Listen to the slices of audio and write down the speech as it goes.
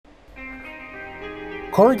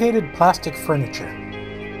Corrugated plastic furniture.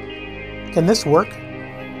 Can this work?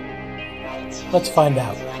 Let's find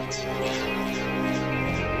out.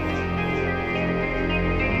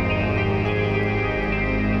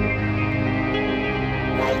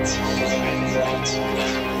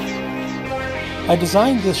 I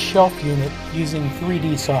designed this shelf unit using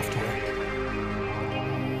 3D software.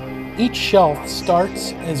 Each shelf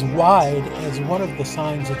starts as wide as one of the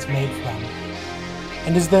signs it's made from,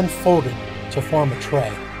 and is then folded to form a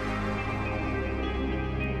tray.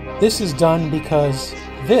 This is done because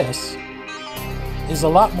this is a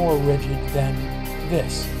lot more rigid than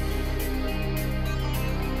this.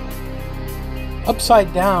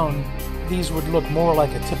 Upside down, these would look more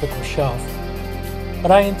like a typical shelf,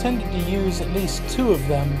 but I intended to use at least 2 of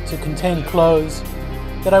them to contain clothes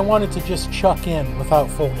that I wanted to just chuck in without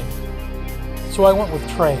folding. So I went with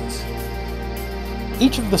trays.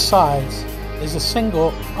 Each of the sides is a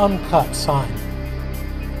single uncut sign.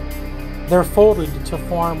 They're folded to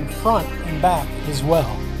form front and back as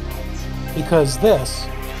well, because this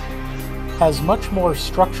has much more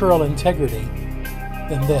structural integrity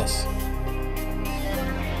than this.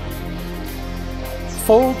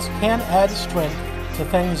 Folds can add strength to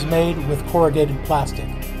things made with corrugated plastic,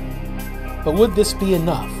 but would this be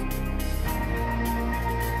enough?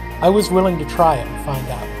 I was willing to try it and find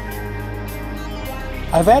out.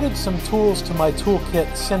 I've added some tools to my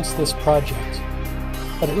toolkit since this project,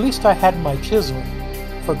 but at least I had my chisel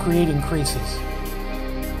for creating creases.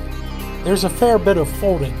 There's a fair bit of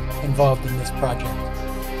folding involved in this project.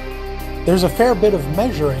 There's a fair bit of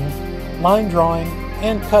measuring, line drawing,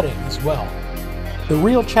 and cutting as well. The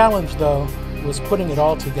real challenge, though, was putting it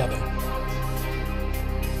all together.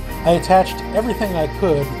 I attached everything I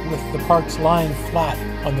could with the parts lying flat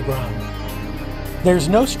on the ground. There's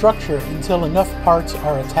no structure until enough parts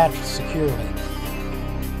are attached securely.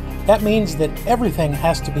 That means that everything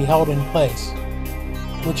has to be held in place,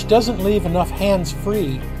 which doesn't leave enough hands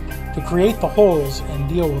free to create the holes and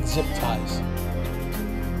deal with zip ties.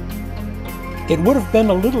 It would have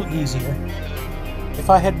been a little easier if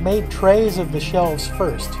I had made trays of the shelves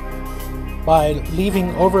first, by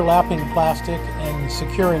leaving overlapping plastic and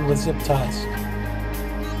securing with zip ties.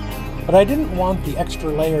 But I didn't want the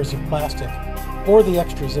extra layers of plastic or the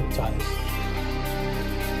extra zip ties.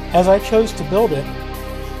 As I chose to build it,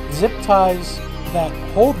 zip ties that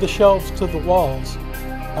hold the shelves to the walls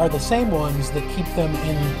are the same ones that keep them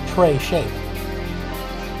in tray shape.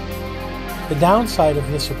 The downside of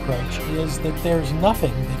this approach is that there's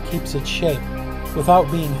nothing that keeps its shape without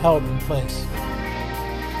being held in place.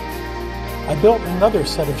 I built another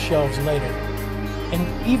set of shelves later,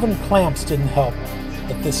 and even clamps didn't help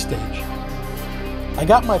at this stage. I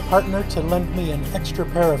got my partner to lend me an extra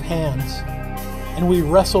pair of hands, and we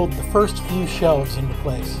wrestled the first few shelves into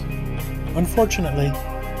place. Unfortunately,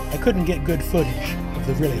 I couldn't get good footage of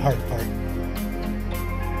the really hard part.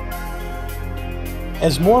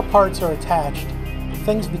 As more parts are attached,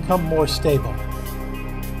 things become more stable.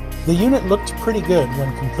 The unit looked pretty good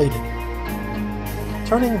when completed.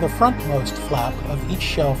 Turning the frontmost flap of each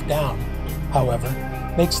shelf down, however,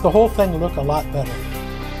 makes the whole thing look a lot better.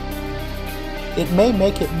 It may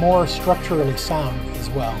make it more structurally sound as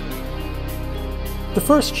well. The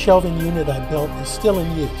first shelving unit I built is still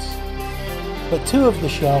in use, but 2 of the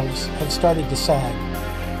shelves have started to sag,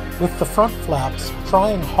 with the front flaps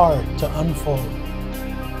trying hard to unfold.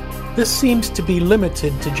 This seems to be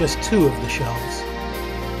limited to just 2 of the shelves.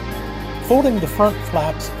 Folding the front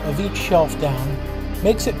flaps of each shelf down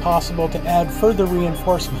makes it possible to add further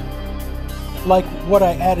reinforcement, like what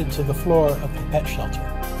I added to the floor of the pet shelter.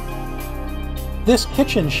 This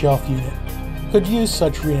kitchen shelf unit could use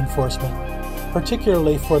such reinforcement,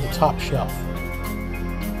 particularly for the top shelf.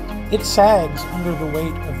 It sags under the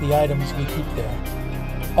weight of the items we keep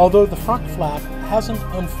there, although the front flap hasn't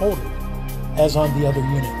unfolded, as on the other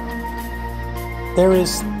unit. There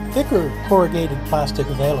is thicker corrugated plastic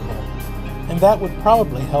available, and that would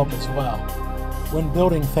probably help as well when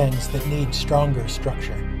building things that need stronger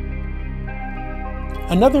structure.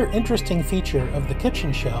 Another interesting feature of the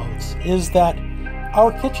kitchen shelves is that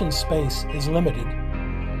our kitchen space is limited,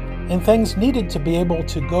 and things needed to be able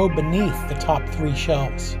to go beneath the top 3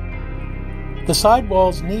 shelves. The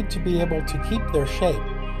sidewalls need to be able to keep their shape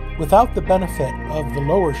without the benefit of the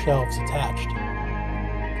lower shelves attached.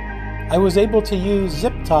 I was able to use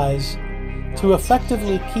zip ties to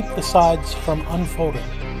effectively keep the sides from unfolding.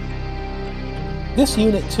 This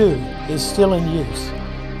unit too is still in use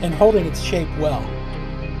and holding its shape well.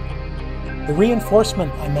 The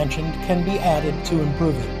reinforcement I mentioned can be added to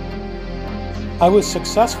improve it. I was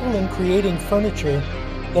successful in creating furniture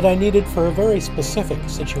that I needed for a very specific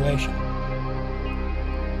situation.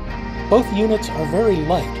 Both units are very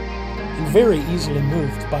light and very easily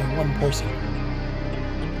moved by one person.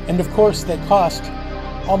 And of course, they cost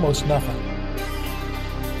almost nothing.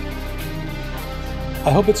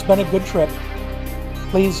 I hope it's been a good trip.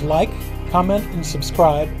 Please like, comment, and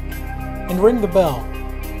subscribe, and ring the bell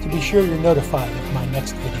to be sure you're notified of my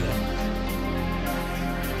next video.